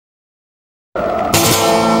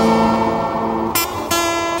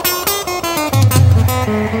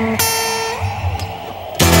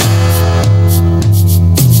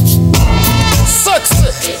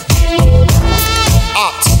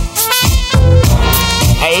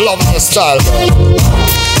love your style, girl.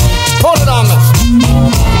 Put it on me.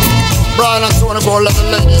 Brian and Tony, go let the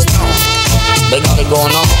ladies know. They got it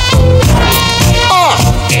going on.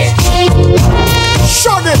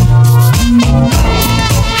 Shut it.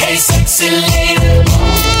 Hey, sexy lady,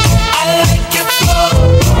 I like your flow.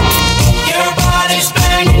 Your body's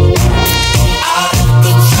banging, out of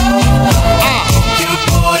control. You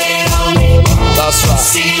put it on me. That's right.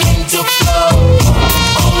 Ceiling to floor.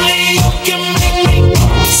 Only you can make me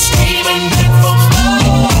scream and beg for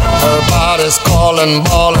more. Her body's calling,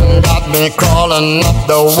 ballin', got me crawling up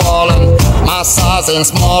the wallin'. My size ain't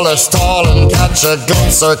smaller, stalling. Catch a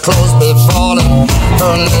glimpse, her clothes be falling.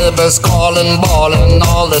 Her neighbors calling, bawling.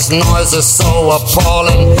 All this noise is so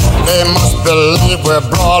appalling. They must believe we're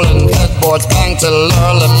brawling. Headboards bang till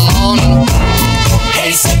early morning.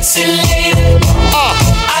 Hey, sexy lady,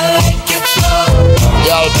 I like your flow.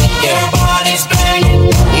 Yeah, your body's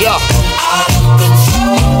banging, yeah, out of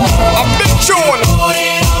control. a big tune. Put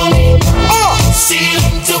it on me.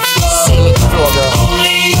 Ceiling to floor. Ceiling to floor, girl.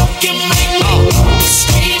 Only you can make me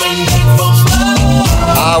scream and beg for more.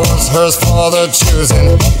 I was hers for the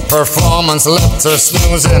choosing. Performance left her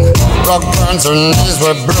snoozing. Rug burns, her knees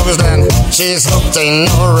were bruised, and she's hooked, ain't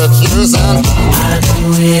no refusing. I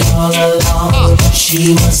knew it all along.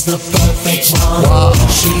 She was the perfect one. Wow.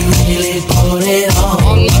 She really put it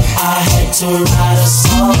on. I had to write a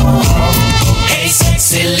song. Hey,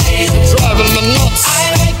 sexy lady, Driving me nuts.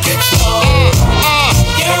 I like it flow.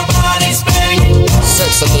 Your body's banging,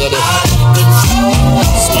 Sexy lady, out of control.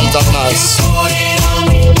 sweet and nice. Put it on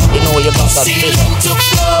me. You know you got that Ceiling vision, to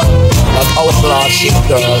floor. that outlaw shit,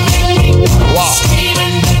 girl. Wow. Scream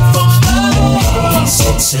and beg for more. Hey,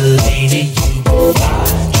 sexy lady, you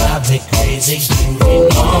fine. Drive me crazy, you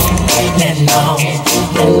belong and on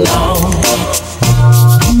and on.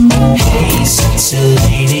 Hey, sexy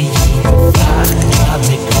lady, you fine. Drive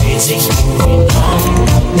me crazy, you belong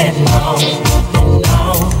and on and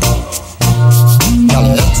on.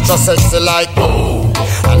 Girl, extra sexy like oh,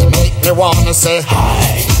 and you make me wanna say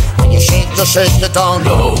hi. When you shake it down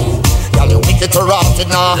low. Girl, you wicked to rot it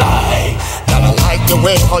now. Girl, I like the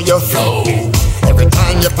way how you flow. Every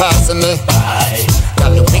time you're passing me by.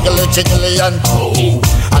 Girl, you wiggly jiggly and oh,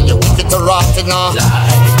 and you wicked to rot it now.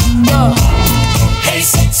 Yeah. Hey,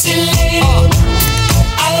 sexy lady,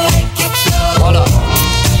 I like your flow. What up?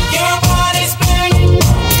 Your body's banging,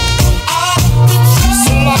 out of control.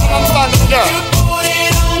 Smack and bang, girl. You put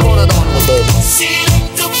it on me. Put it on me, baby. Ceiling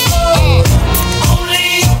to floor. Only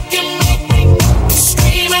you can make me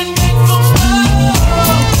scream and beg for more.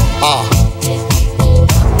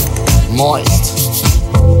 Moist.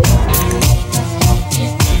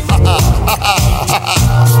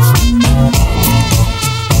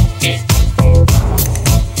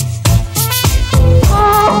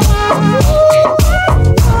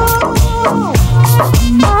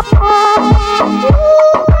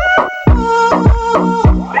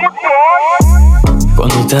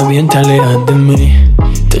 Cuando estás bien te alejas de mí.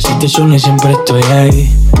 Te sientes sola y siempre estoy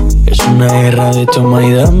ahí. Es una guerra de toma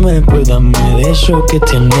y dame, pues dame de eso que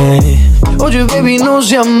tienes. Oye baby, no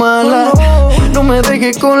seas mala, no me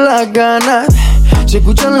dejes con las ganas. Se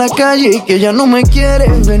escucha en la calle y que ya no me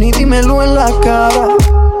quieres. Ven y dímelo en la cara.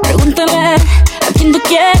 Pregúntale a quien tú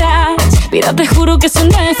quieras. Mira, te juro que eso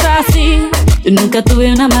no es así. Yo nunca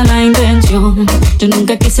tuve una mala intención. Yo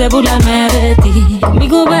nunca quise burlarme de ti.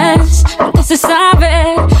 Conmigo ves, nunca se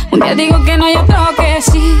sabe. Un día digo que no, y otro que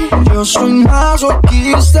sí. Yo soy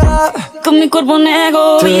masoquista. Con mi cuerpo un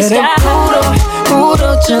egoísta.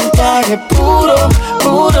 Puro chantaje,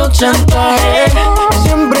 puro chantaje.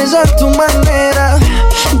 Siempre es a tu manera.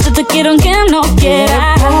 Yo te quiero aunque no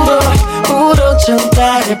quieras. Puro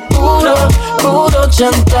chantaje, puro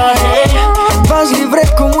chantaje. Vas libre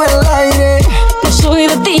como el aire. No soy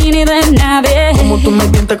de ti ni de nadie. Como tú me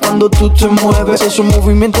tientas cuando tú te mueves. Esos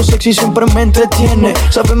movimientos sexy siempre me entretiene.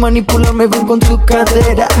 Sabes manipularme bien con tu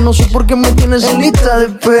cadera. No sé por qué me tienes en lista de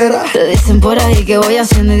espera. Te dicen por ahí que voy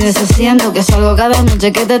haciendo y deshaciendo, que salgo cada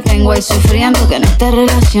noche que te tengo ahí sufriendo, que en esta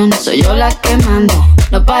relación soy yo la que mando.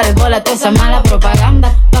 No pares bola toda esa mala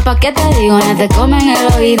propaganda. Papá, ¿qué te digo? No te comen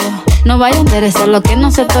el oído. No vaya a interesar lo que no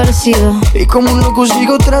se ha torcido. Y como un loco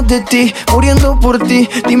sigo tras de ti, muriendo por ti.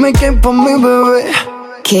 Dime qué pa' mi bebé.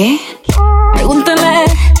 ¿Qué? Pregúntale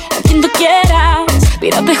a quien tú quieras.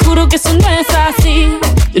 Mira, te juro que eso no es así.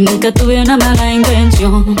 Yo nunca tuve una mala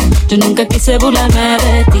intención. Yo nunca quise burlarme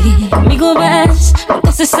de ti. Conmigo ves,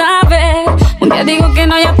 nunca se sabe. Un día digo que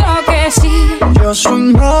no, y otro que sí. Yo soy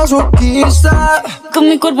masoquista. Con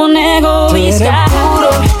mi cuerpo un egoísta.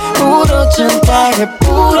 Puro chantaje,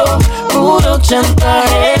 puro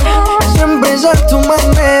chantaje. Siempre es a tu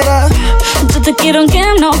manera. Yo te te quiero aunque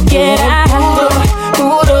no quieras.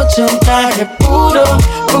 Puro chantaje,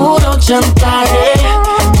 puro chantaje.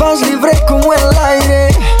 Vas libre como el aire.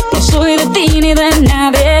 No soy de ti ni de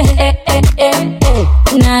nadie.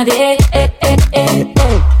 Nadie.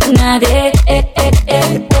 Nadie.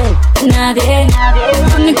 Nadie.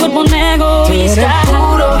 Con mi cuerpo un egoísta.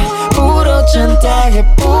 Puro chantaje,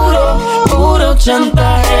 puro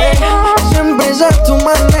chantaje. Siempre es a tu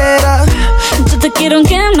manera. Yo te quiero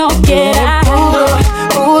aunque no quieras.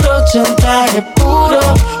 Puro chantaje,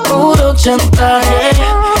 puro chantaje.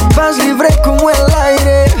 Vas libre como el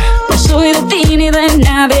aire. No soy de ti ni de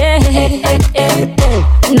nadie.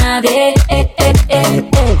 Nadie.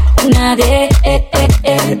 Nadie.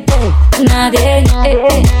 Nadie.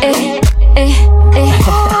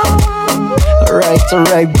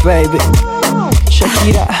 Alright, baby.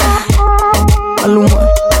 Shakira, Maluma,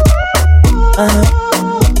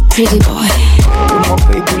 Pretty boy. my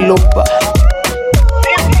baby Lopa.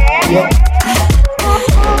 Yeah.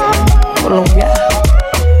 Colombia.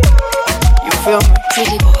 You feel me?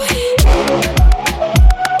 Pretty boy.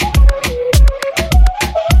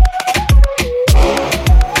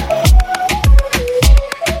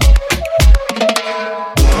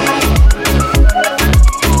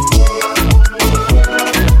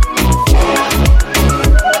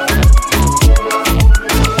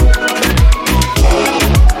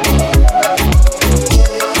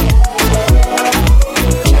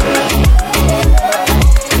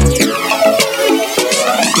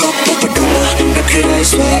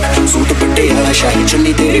 शाही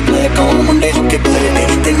चुन्नी तेरी black on मुंडे होके भरने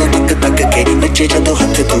तेनों तक के बच्चे जदों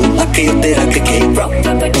हथ तू आके उत्ते रख के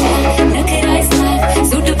नखरा स्माइल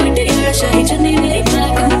सूट पटियाला शाही चुन्नी मेरी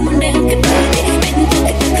ब्लैक ऑन मुंडे होके भरने मैनू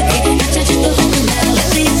तक के बच्चे जदों हथ मैं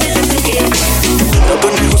लत्ती ते रख के रब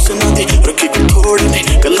ने हुस्न दी रखी को थोड़ ने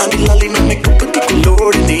गल्लां दी लाली ना मेकअप दी को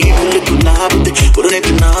लोड़ नहीं दिल गुलाब दे पुरने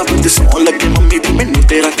जनाब दे सोन लगे मम्मी दी मैनू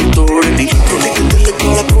तेरा की तोड़ नहीं तूने दिल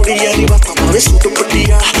काला कुड़ी यारी बातां मारे सूट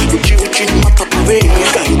पटियाला उची उची माथा पावे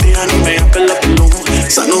कहते आनी मैं अकल लूं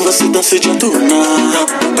सानू बस दस जदू ना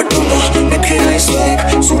पटोला नखरा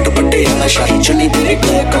स्वैग सूट पटियाला शाही चुन्नी तेरी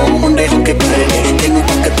ब्लैक ऑन मुंडे होके भरने तेनों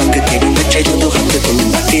तक के बच्चे जदों हथ तू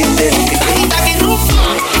आके ते रख के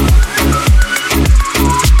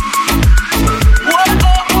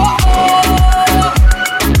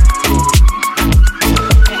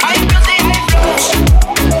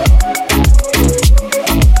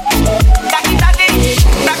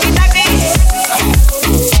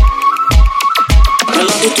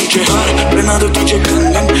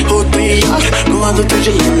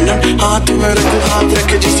तुझे लंदन हाथ में रखूं हाथ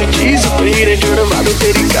रख जिसे चीज पहने जुड़वा दूं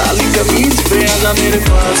तेरी काली कमीज पे आजा मेरे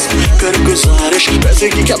पास कर गुजारिश पैसे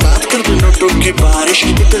की क्या बात कर दूं नोटों की बारिश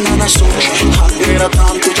इतना ना सोच हाथ मेरा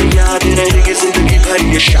थाम तुझे याद रहेगी जिंदगी भर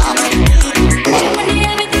ये शाम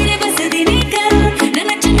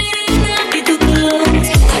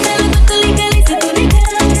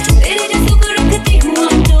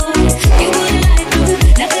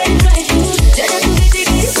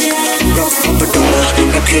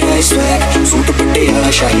सूट पटियाला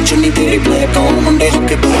शाही चुन्नी तेरी ब्लैक ऑन मुंडे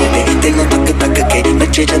होके भरने तेनों तक के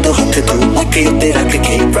बच्चे जदों हथ तू आके उत्ते रख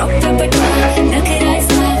के नखरा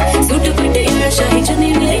स्माइल सूट पटियाला शाही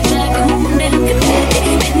चुन्नी मेरी ब्लैक ऑन मुंडे होके भरने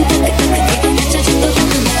तेनों तक के बच्चे जदों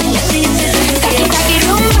हथ मैं लत्ती ते रख के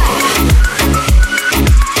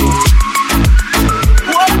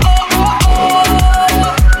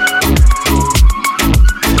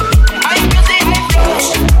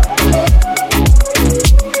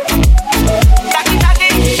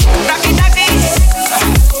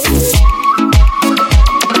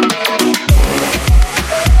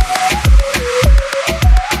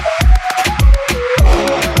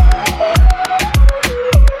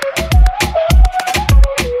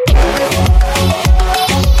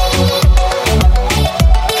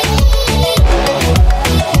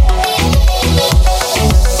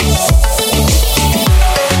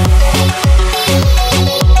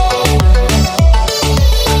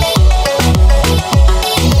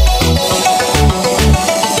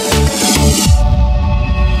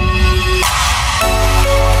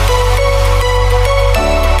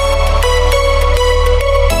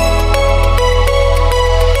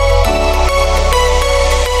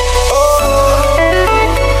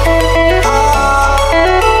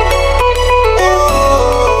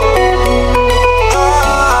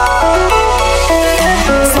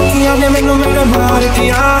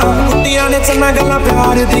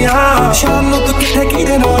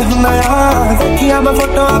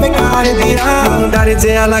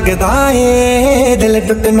लगदा है दिल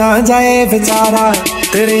टूट ना जाए बेचारा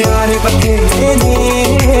तेरे यार बथेरे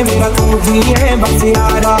ने मेरा तू भी है बस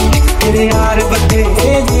यारा तेरे यार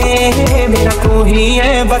बतेरे ने मेरा तू ही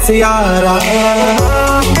है बस यारा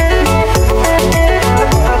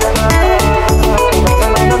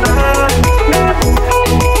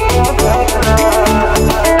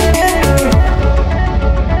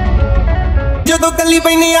ਜਦੋਂ ਕੱਲੀ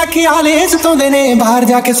ਪੈਣੀ ਆਖੀ ਹਾਲੇ ਸਤਾਉਂਦੇ ਨੇ ਬਾਹਰ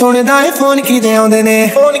ਜਾ ਕੇ ਸੁਣਦਾ ਏ ਫੋਨ ਕਿਦੇ ਆਉਂਦੇ ਨੇ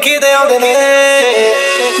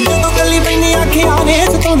ਜਦੋਂ ਕੱਲੀ ਪੈਣੀ ਆਖੀ ਹਾਲੇ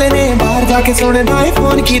ਸਤਾਉਂਦੇ ਨੇ ਬਾਹਰ ਜਾ ਕੇ ਸੁਣਦਾ ਏ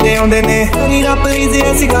ਫੋਨ ਕਿਦੇ ਆਉਂਦੇ ਨੇ ਕਰੀ ਨਾ ਪਲੀਜ਼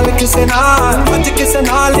ਐਸੀ ਗੱਲ ਕਿਸੇ ਨਾਲ ਅੱਜ ਕਿਸੇ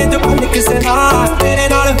ਨਾਲ ਜੋ ਕੱਲ ਕਿਸੇ ਨਾਲ ਤੇਰੇ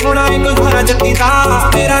ਨਾਲ ਹੋਣਾ ਏ ਗੁਜ਼ਾਰਾ ਜੱਤੀ ਦਾ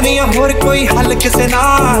ਤੇਰਾ ਨਹੀਂ ਹੋਰ ਕੋਈ ਹੱਲ ਕਿਸੇ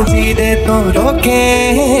ਨਾਲ ਜੀਦੇ ਤੋਂ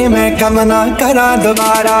ਰੋਕੇ ਮੈਂ ਕੰਮ ਨਾ ਕਰਾਂ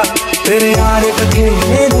ਦੁਬਾਰਾ तेरे यार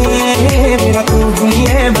बतेरे ने मेरा तू ही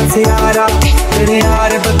है बस यारा तेरे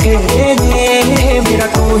यार बतेरे ने मेरा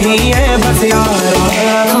तू ही है बस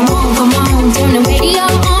यारा Come on, turn the radio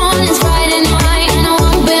on. It's Friday night and I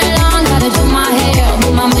won't be long. Gotta do my hair,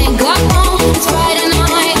 put my makeup on. It's Friday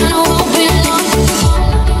night and I won't be long.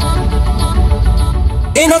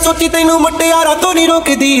 ਇਹ ਨਾ ਸੋਚੀ ਤੈਨੂੰ ਮੁਟਿਆਰਾਂ ਤੋਂ ਨਹੀਂ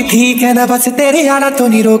ਰੋਕਦੀ ਠੀਕ ਹੈ ਨਾ ਬਸ ਤੇਰੇ ਯਾਰਾਂ ਤੋਂ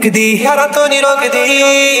ਨਹੀਂ ਰੋਕਦੀ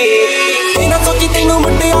ਇਹ ਨਾ ਸੋਚੀ ਤੈਨੂੰ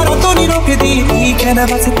ਮੁਟਿਆਰਾਂ ਤੋਂ ਨਹੀਂ ਰੋਕਦੀ ਠੀਕ ਹੈ ਨਾ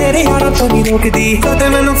ਬਸ ਤੇਰੇ ਯਾਰਾਂ ਤੋਂ ਨਹੀਂ ਰੋਕਦੀ ਕਦੇ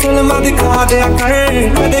ਮੈਨੂੰ ਫਿਲਮਾਂ ਦਿਖਾ ਦਿਆ ਕਰ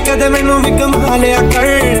ਕਦੇ ਕਦੇ ਮੈਨੂੰ ਵੀ ਕਮਾ ਲਿਆ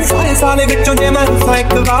ਕਰ ਸਾਰੇ ਸਾਲ ਵਿੱਚੋਂ ਜੇ ਮੈਂ ਰੁੱਸਾਂ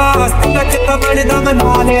ਇੱਕ ਵਾਰ ਤੇਰਾ ਚਿੱਤਾ ਬਣਦਾ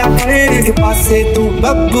ਮਨਾ ਲਿਆ ਕਰ ਇੱਕ ਪਾਸੇ ਤੂੰ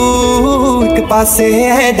ਬੱਬੂ ਇੱਕ ਪਾਸੇ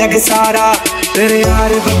ਹੈ ਜਗ ਸਾਰਾ तेरे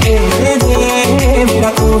यार बतेरे ने मेरा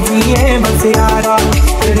तू ही है बस यारा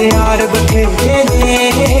तेरे यार बतेरे ने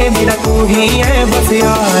मेरा तू ही है बस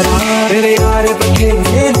यारा तेरे यार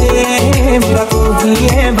बतेरे ने मेरा तू ही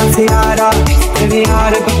है बस यारा तेरे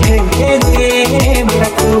यार बतेरे ने मेरा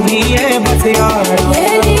तू ही है बस यारा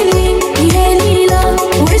ये लीला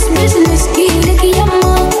उस बिजनेस की लगी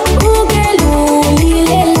अम्मा वो गलो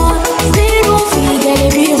लीला zero figure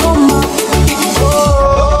भी होमा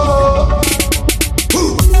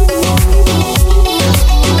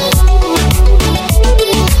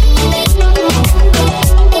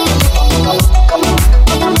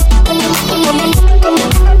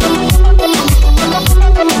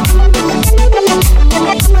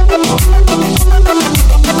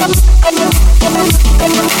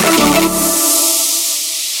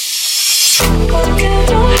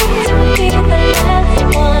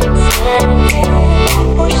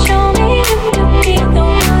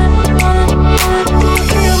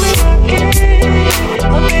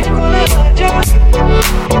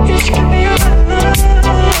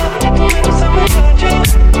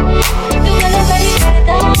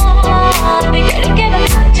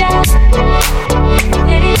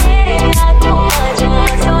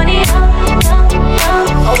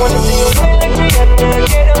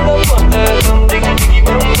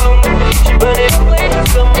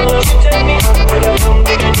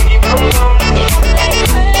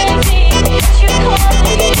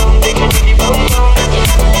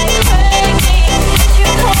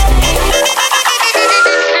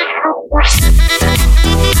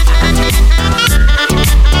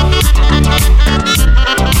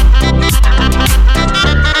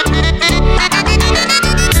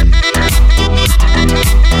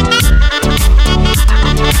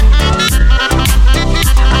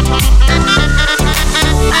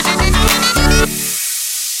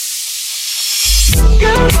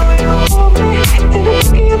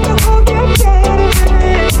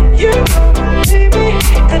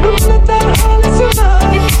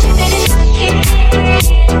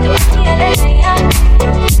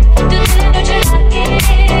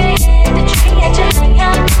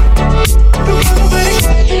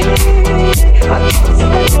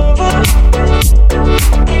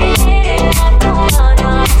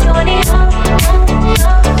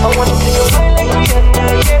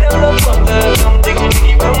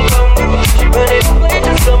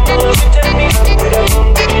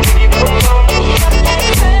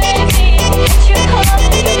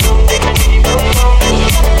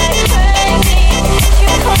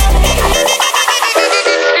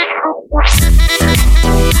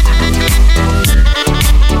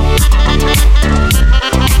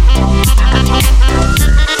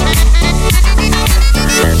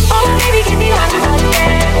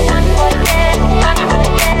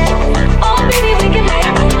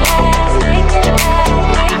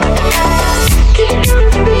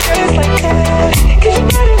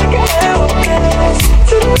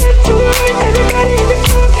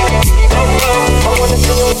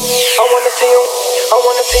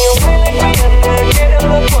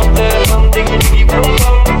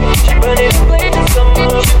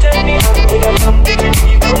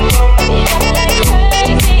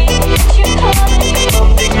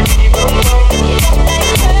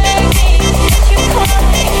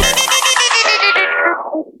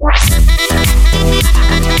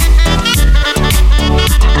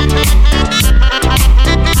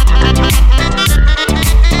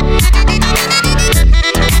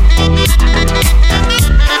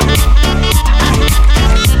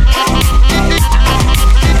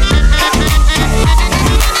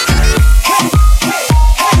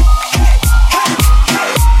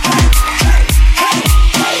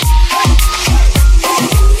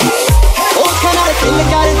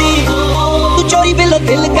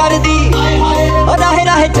राहे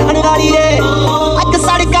राहे जान वाली है अग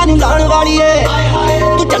सड़कां नूं लाण वाली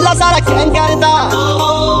है तू चला सारा गैंग करदा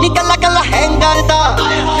नी कल्ला कल्ला हैंग करदा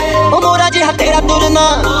ओ मोरा जिहा तेरा तुरना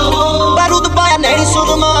बारूद पाया नैनी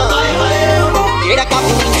सुरमा जेड़ा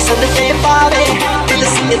काबू संद ते पावे दिल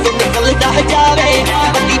सीने तो निकलदा जावे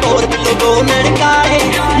बंदी बोर बिल्लो दो नड़काए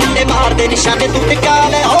मुंडे मार दे निशाने तू टिका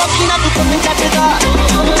ले ओ किना तू तुम जटदा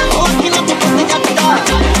ओ किना तू तुम जटदा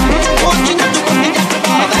ओ किना तू तुम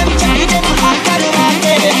जटदा मैं भी चली दे तू हाथ करवा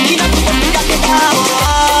के किना तू तुम जटदा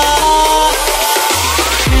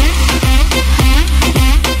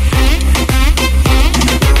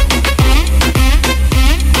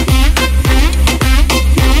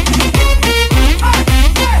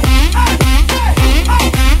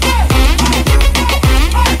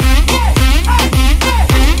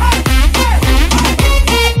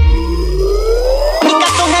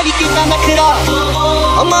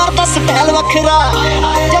मारदा स्टाइल वखरा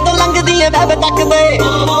जदों लंघदी ऐ वैब तकदे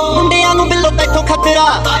मुंडियां नूं बिल्लो तैथों खतरा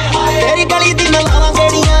तेरी गली दी मलावां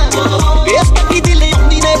जेड़ियां बेस पक्की दिल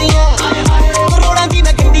आउंदी मेरियां करोड़ां दी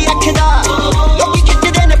मैं गड्डी रखदा लोकी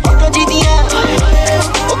खिच्चदे ने फोटो जी दियां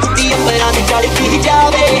ओ कुत्ती अंबरां दी चढ़दी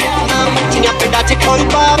जावे ना मच्छियां पिंडां च खोल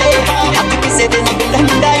पावे हत्थ किसे दे ना बिल्ला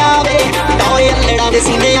मुंडा आवे टोए अल्लड़ां दे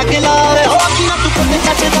सीने अग लावे ओ किना तू कुत्ते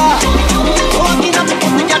चटदा ओ किना तू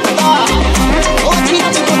कुत्ते चटदा ओ किना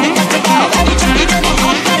तू कुत्ते चटदा मैं भी चली दे ना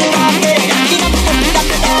हाथ करवा के किना तू कुत्ते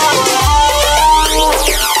चटदा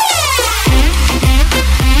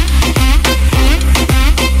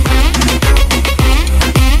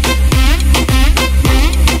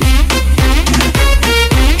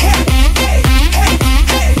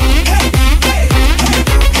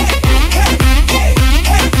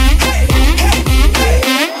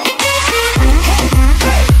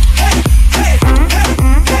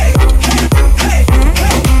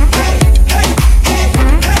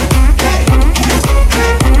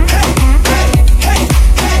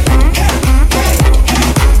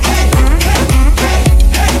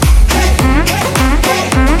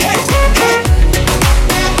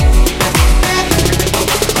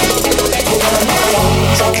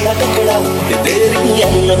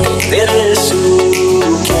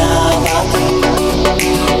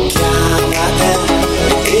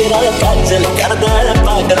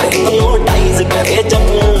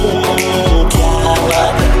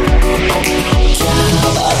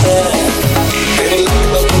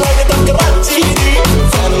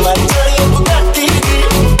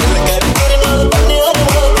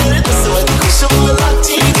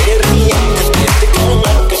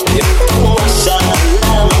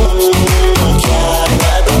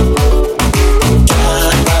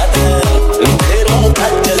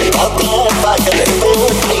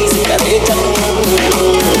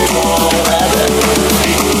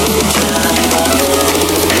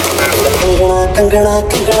कंगना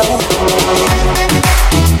कंगना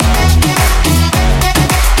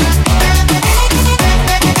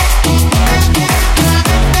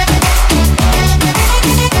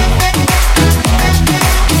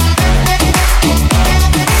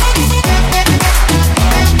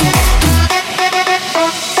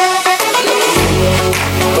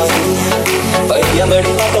भैया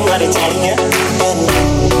बड़ी बात मारी जानी है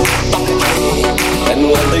तन्नू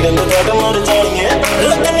अंदर गंद तो मारी जानी है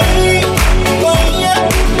लगनी भैया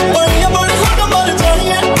भैया बड़ी बात मारी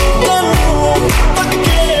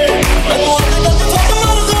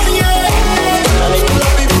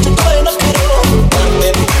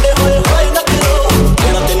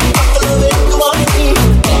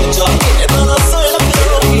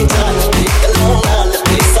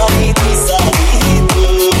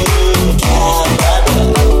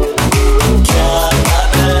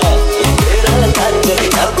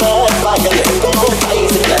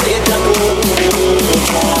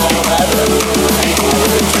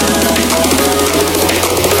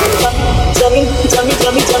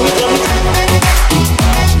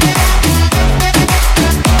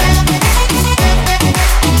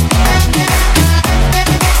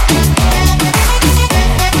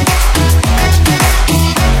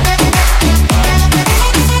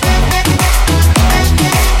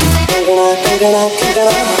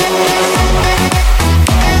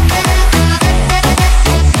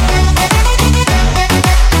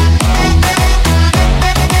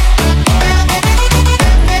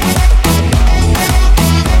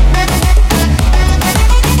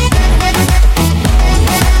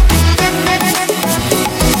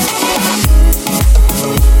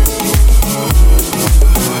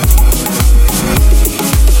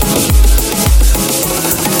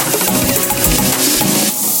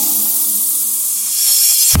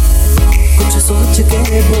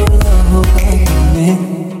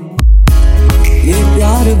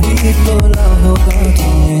भी तोला होगा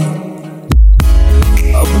तुमने,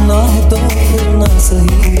 अपना है तो फिर ना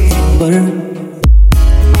सही पर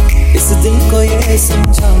इस दिल को ये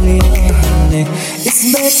समझा लिया हमने।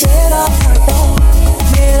 इसमें तेरा घाटा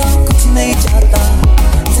मेरा कुछ नहीं जाता,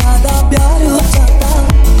 ज्यादा प्यार हो जाता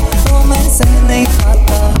तो मैं सह नहीं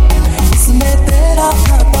पाता। इसमें तेरा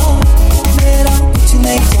घाटा मेरा कुछ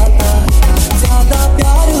नहीं जाता, ज्यादा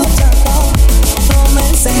प्यार हो जाता तो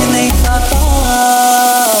मैं सह नहीं पाता।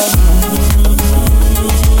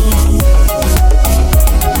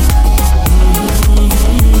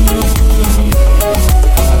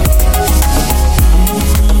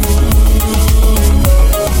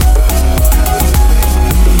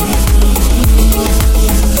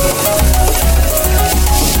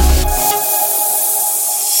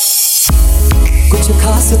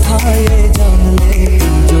 खास था ये जान ले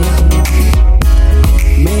जो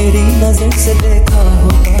मेरी नजर से देखा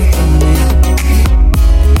होगा तुमने,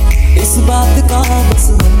 इस बात का बस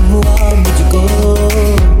गम हुआ मुझको,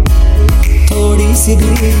 थोड़ी सी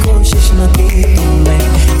भी कोशिश न की तुमने।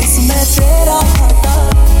 इसमें तेरा घाटा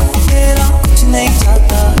मेरा कुछ नहीं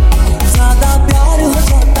जाता, ज्यादा प्यार हो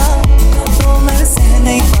जाता तो मैं सह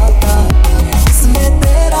नहीं पाता। इसमें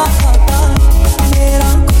तेरा घाटा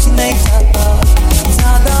मेरा कुछ नहीं जाता,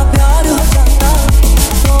 ज्यादा प्यार हो जाता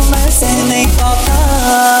तो मैं सह नहीं पाता।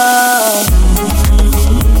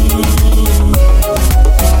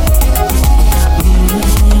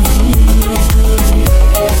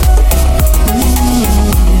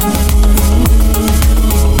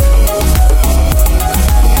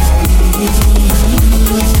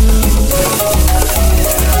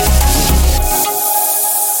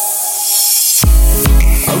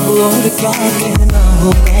 अब और क्या कहना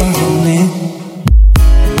होगा हमें,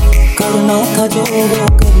 करना था जो वो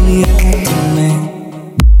कर लिया तुमने,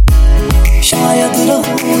 शायद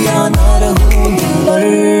रहूं या ना रहूं पर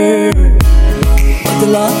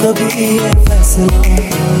बदला कभी ये फैसला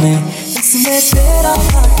तुमने। इसमें तेरा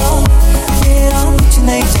घाटा मेरा कुछ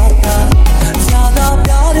नहीं जाता, ज्यादा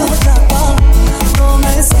प्यार हो जाता तो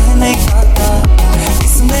मैं सह नहीं पाता।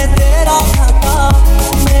 इसमें तेरा घाटा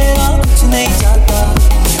मेरा कुछ नहीं जाता,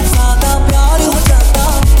 ज्यादा प्यार हो जाता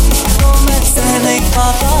तो मैं सह नहीं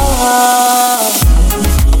पाता।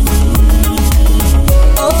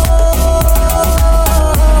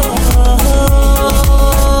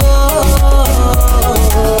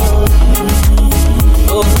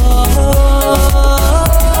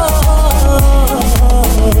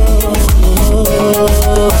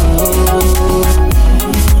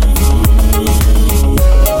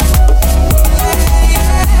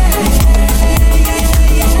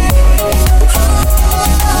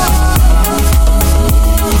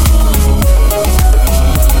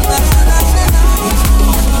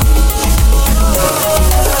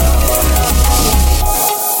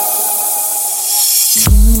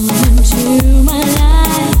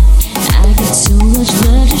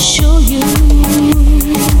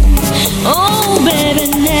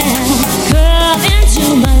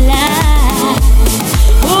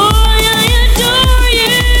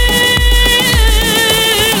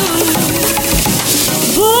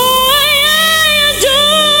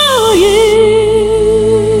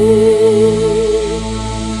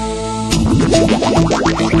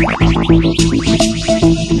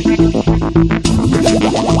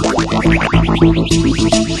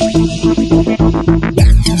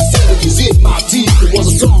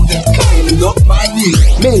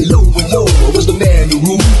 Man, low and low was the man who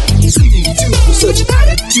ruled, singing to such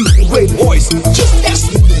attitude, great voice, just as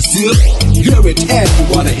smooth as silk. Hear it and you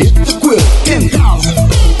wanna hit the quill. 10,000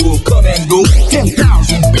 people come and go,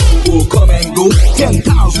 10,000 people come and go,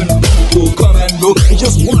 10,000 people come and go, and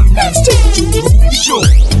just one man stayed to rule the show.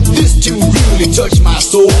 This tune really touched my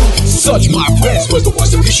soul, such my friends was the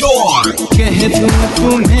voice of the shore. कहे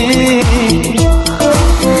तुम्हें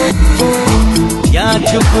या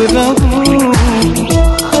चुप रहूं,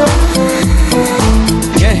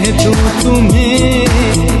 कह दूं तुम्हें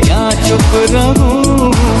या चुप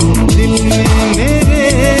रहूं, दिल में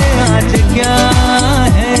मेरे आज क्या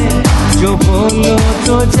है, जो बोलो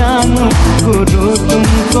तो जानो, गुरु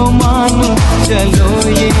तुमको मानो, चलो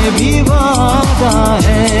ये भी वादा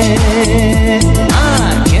है।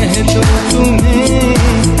 कह दूं तुम्हें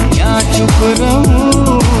या चुप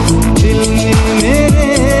रहूं, दिल में मेरे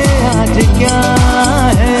आज क्या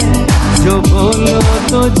है, जो बोलो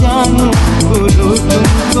तो जानो, गुरु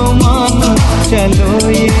तुमको मानो, चलो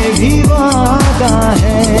ये भी वादा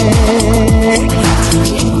है।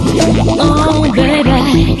 Oh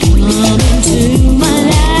baby, come into my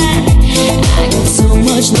life, I got so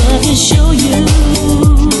much love to show you.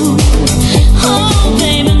 Oh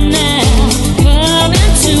baby now, come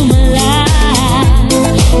into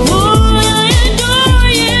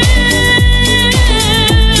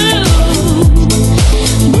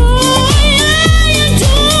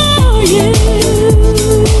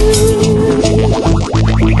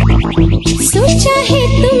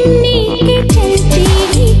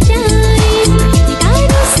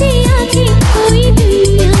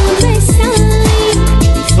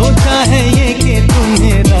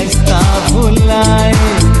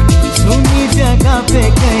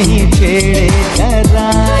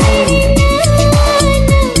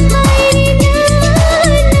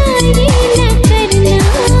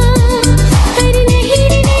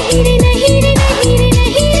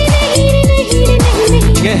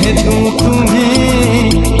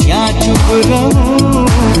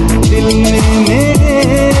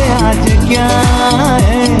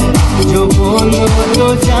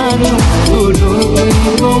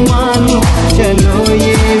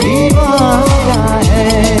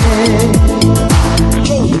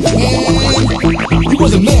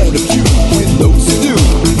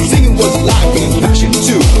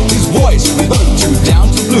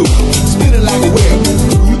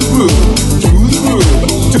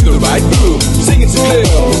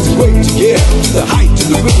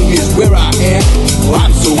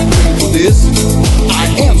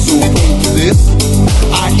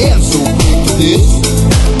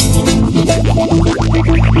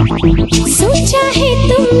सोचा है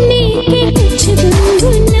तुमने कि कुछ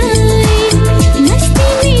गुनगुनाए, मस्ती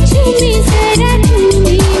में झूमे जरा तुम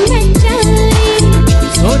भी मचाए।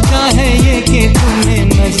 सोचा है ये कि तुम्हें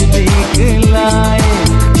नजदीक लाए,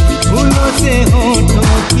 फूलों से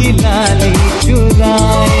होठों की लाली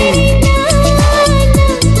चुराए।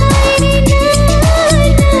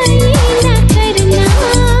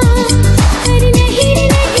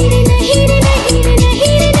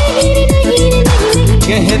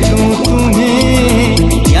 कह दूं तुम्हें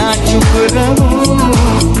या चुप रहूं,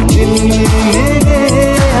 दिल में मेरे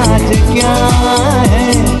आज क्या है,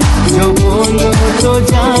 जो बोलो तो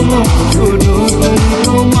जानो, छोड़ो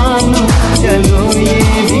तुमको मानो, चलो ये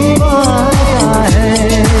भी वादा है।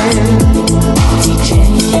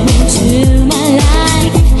 Into my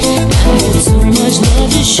life, I have so much love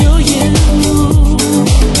to show you.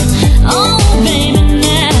 Oh baby,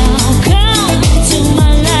 now come into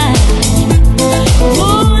my life.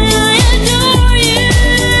 Boy, I adore you.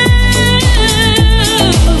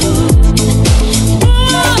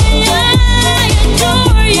 Boy, I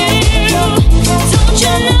adore you. Don't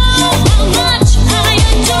you know how much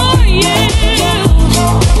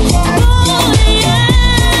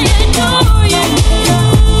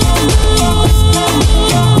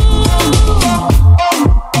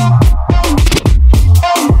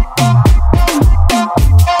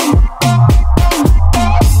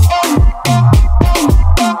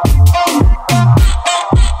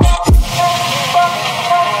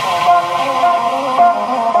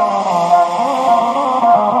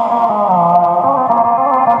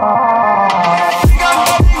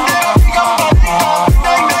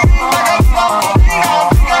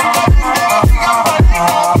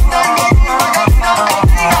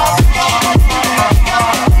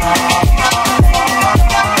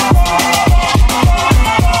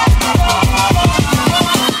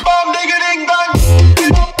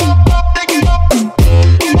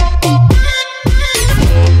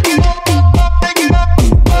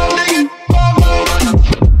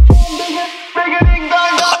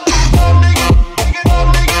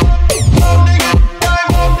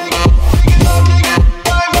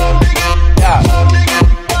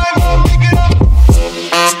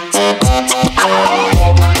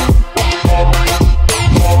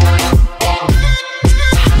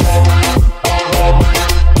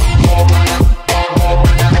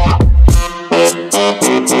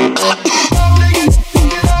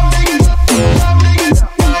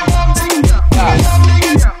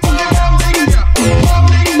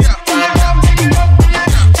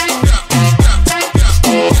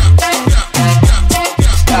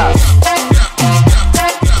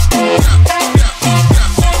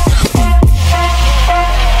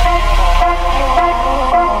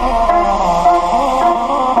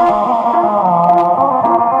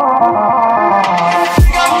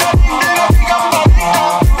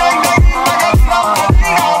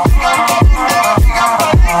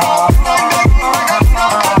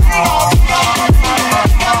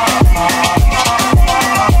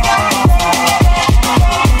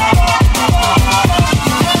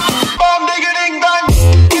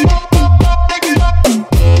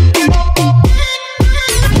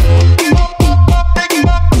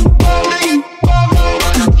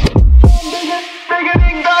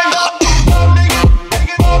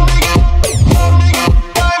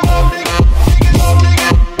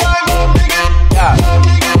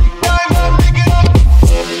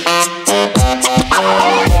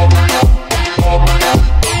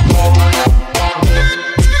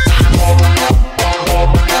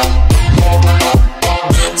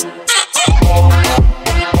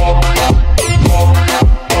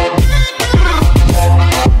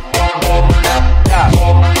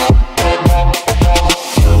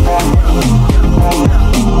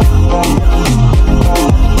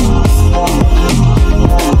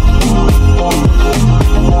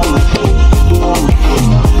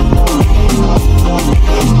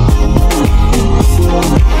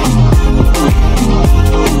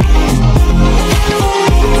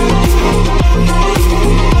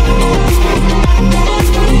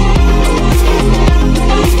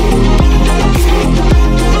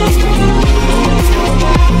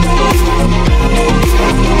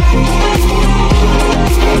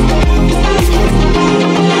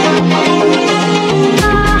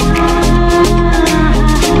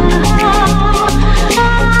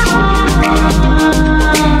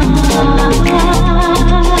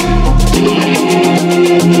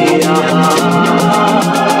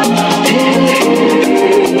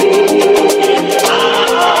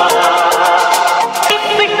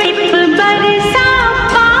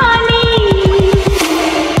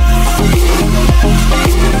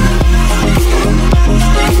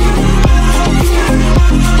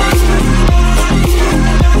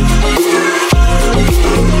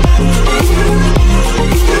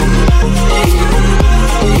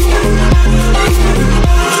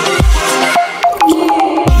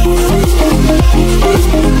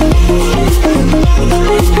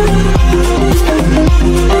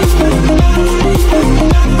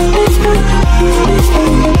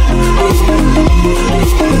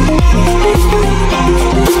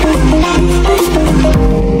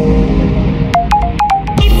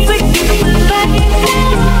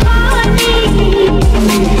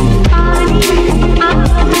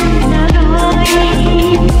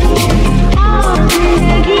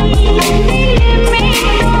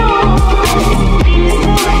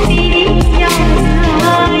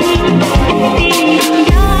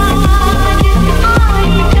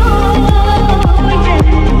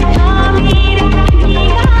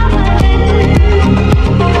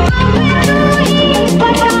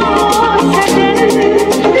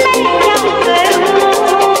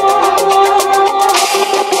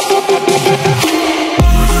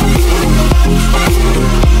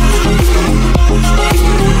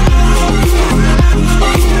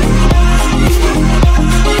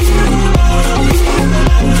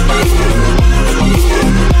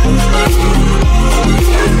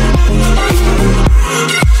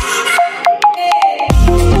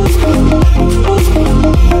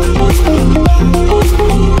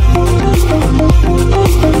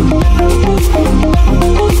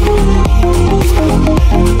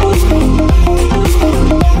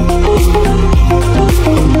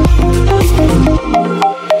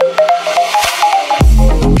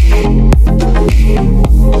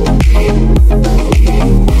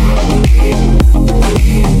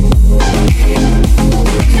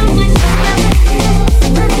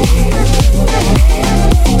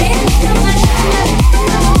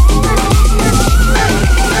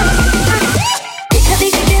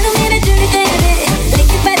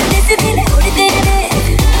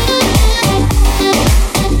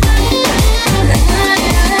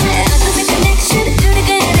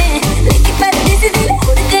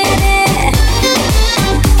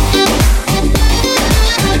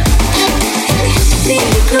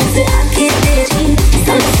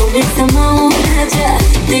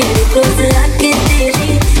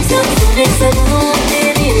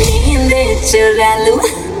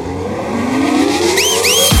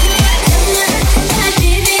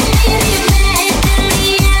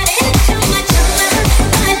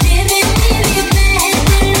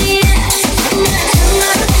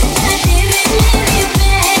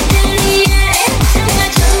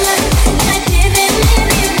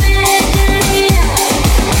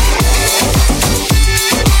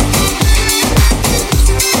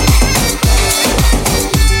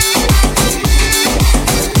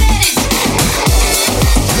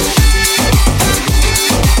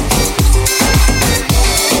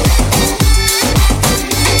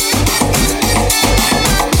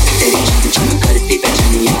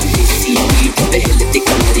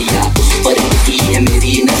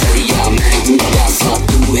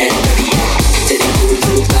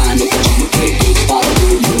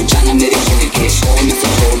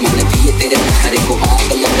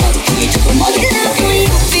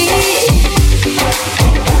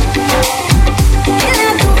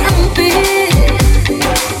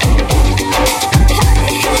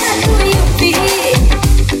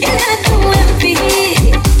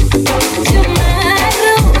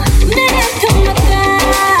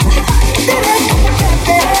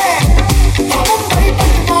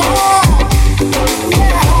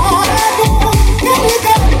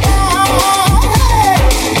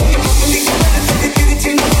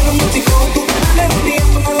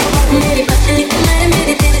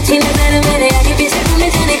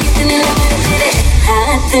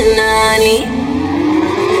Nani.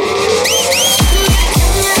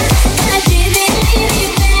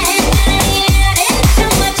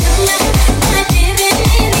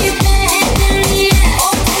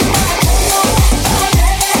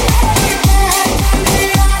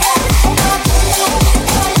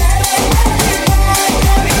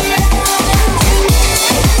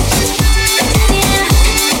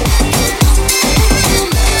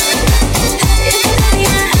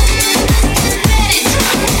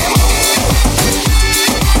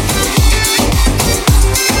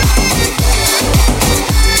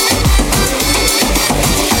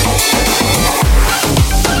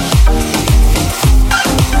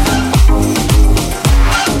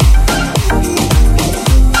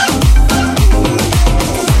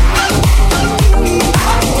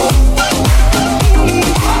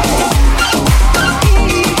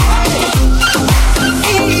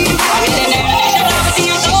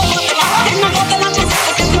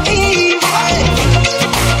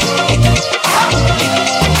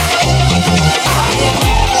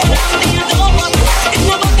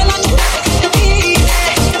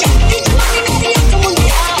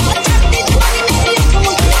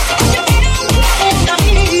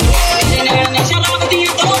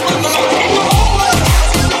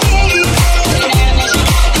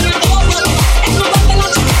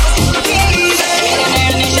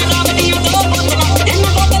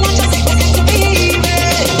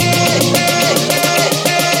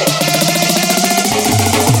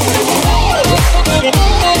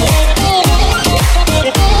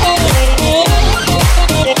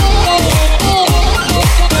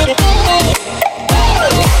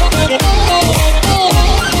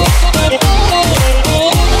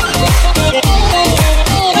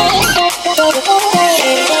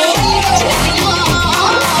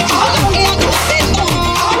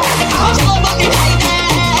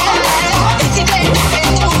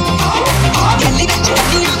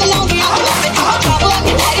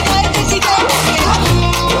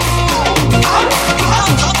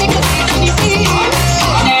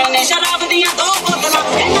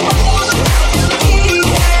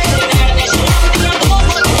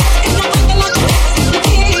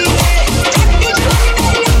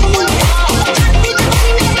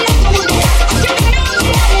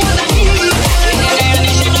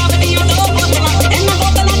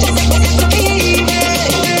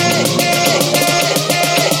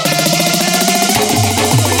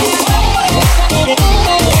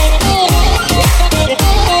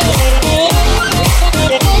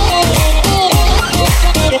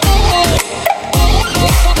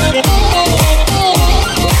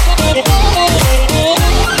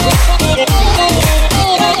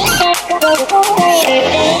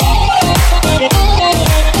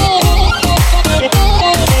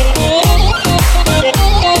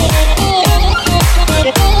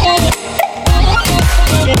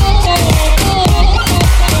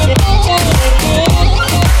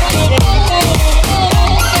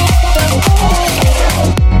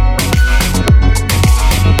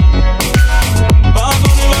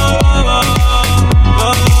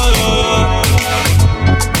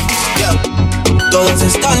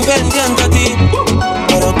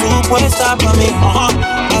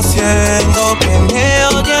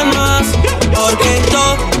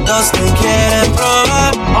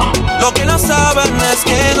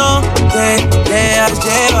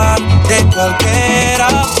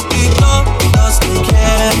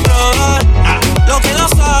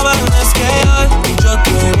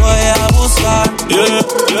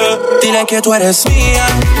 Que tú eres mía,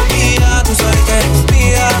 mía, tú sabes que eres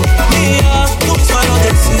mía, mía, tú misma lo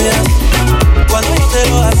decías cuando yo te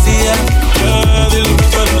lo hacía. Dile que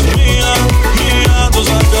tú eres mía, mía, tú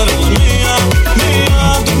sabes que eres mía,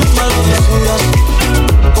 mía, tú misma lo decías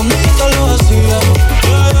cuando yo te lo hacía.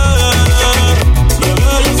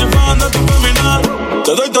 Bebé, yo soy fan de tu feminar,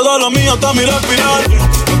 te doy todo lo mío hasta mi respirar.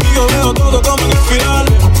 Contigo veo todo como en espiral,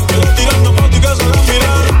 quieres tirarme fotos y que se hagan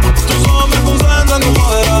mirar. Tus ojos me concentran como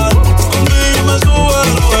moderar. Me sube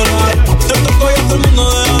lo verás. Te toco y todo el mundo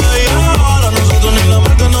deja de ir. Ahora nosotros ni la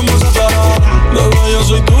mente nos vamos a separar. Bebé, yo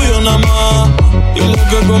soy tuyo nada más. Dile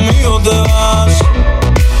que conmigo te vas.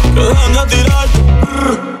 Que dejen de tirar.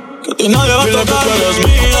 Que a ti nadie va a tocar. Dile que tú eres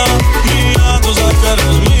mía, mía. Tú sabes que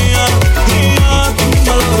eres mía, mía. Tú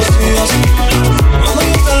misma lo decías cuando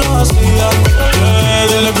yo te lo hacía.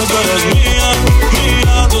 Dile que tú eres mía,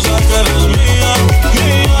 mía. Tú sabes que eres mía,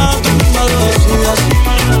 mía. Tú misma lo decías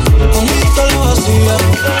cuando yo te lo hacía.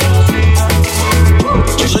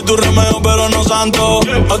 Yo soy tu remedio pero no santo.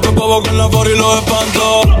 A tu pavo con la for y los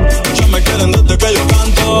espanto. Ya me quieren desde que yo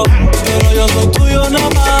canto, pero yo soy tuyo nada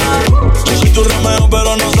más. Yo soy tu remedio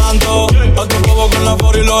pero no santo. A tu pavo con la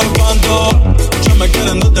for y los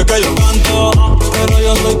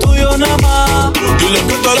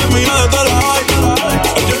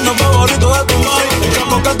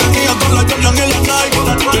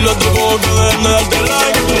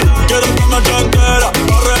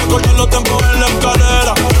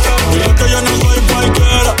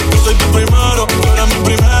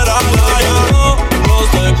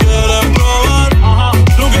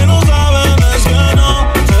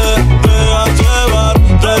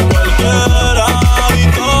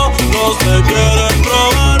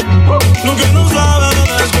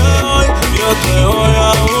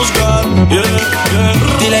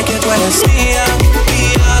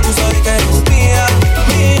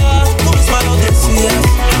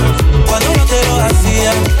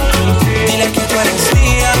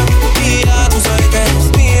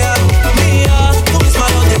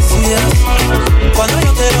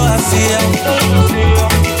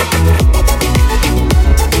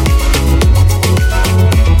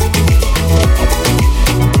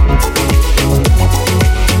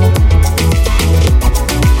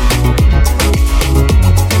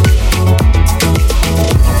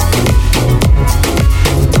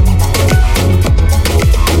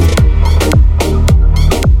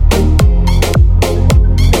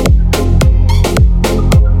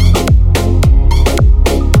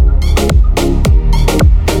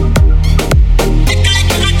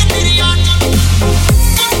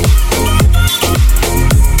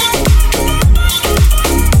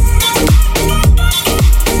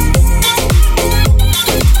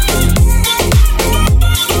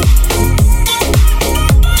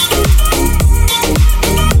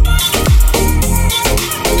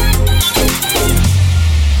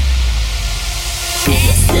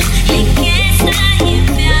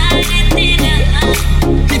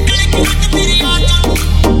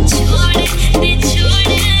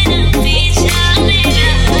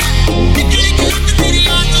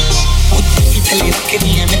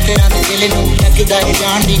लगदा है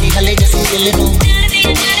जानदी नहीं हले जस दिल नू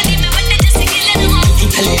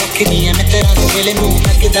थले रखनी है मैं तेरा दिल नू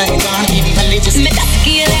लगदा है जानदी नहीं हले जस मैं दस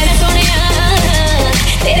की लेना सोनिया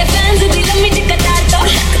तेरे फैंस दी लम्मी च कतार तो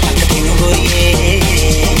तक तेनू गोरीए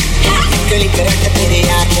गली करट तेरे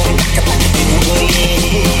यार तक तेनू गोरीए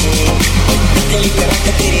गली करट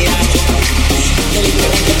तेरे यार गली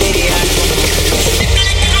करट तेरे यार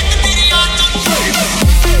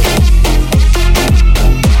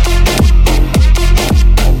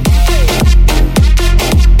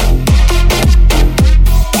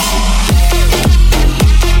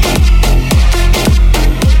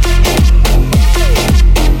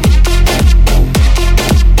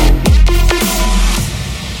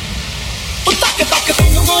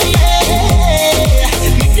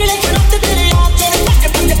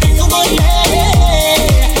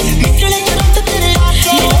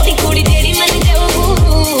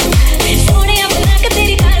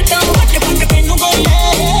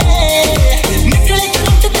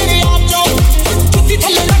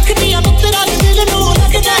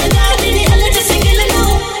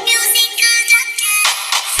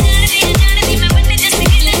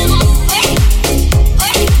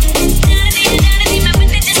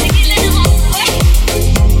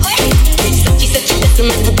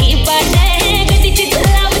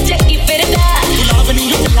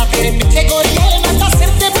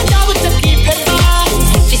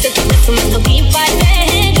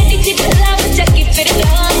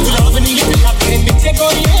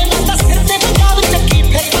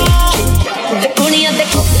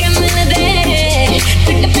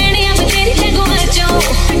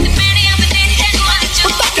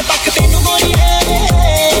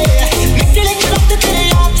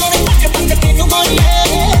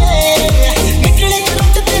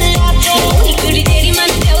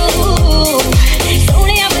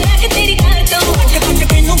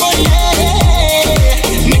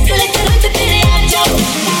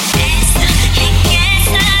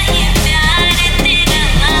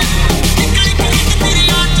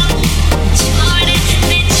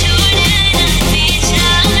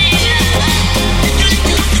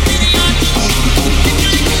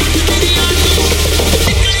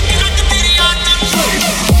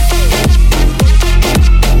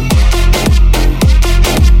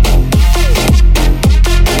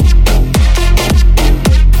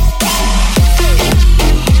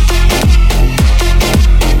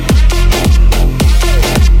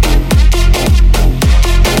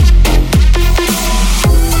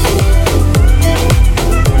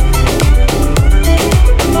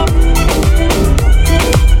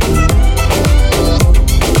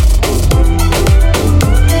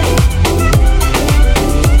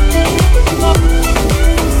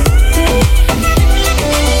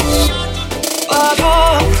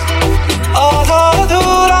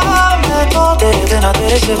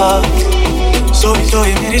सोई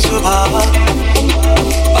सोई मेरी सुबह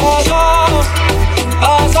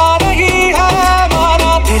आजा नहीं है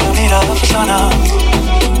माना तेरा मेरा अफसाना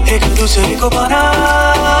एक दूसरे को पाना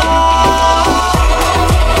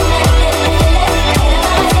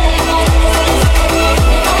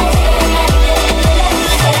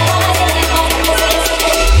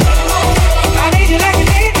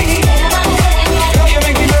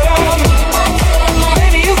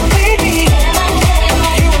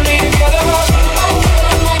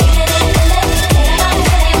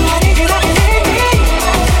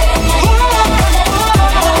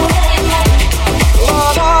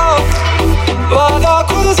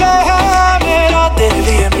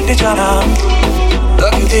जाना,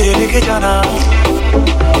 तेरे लेके जाना।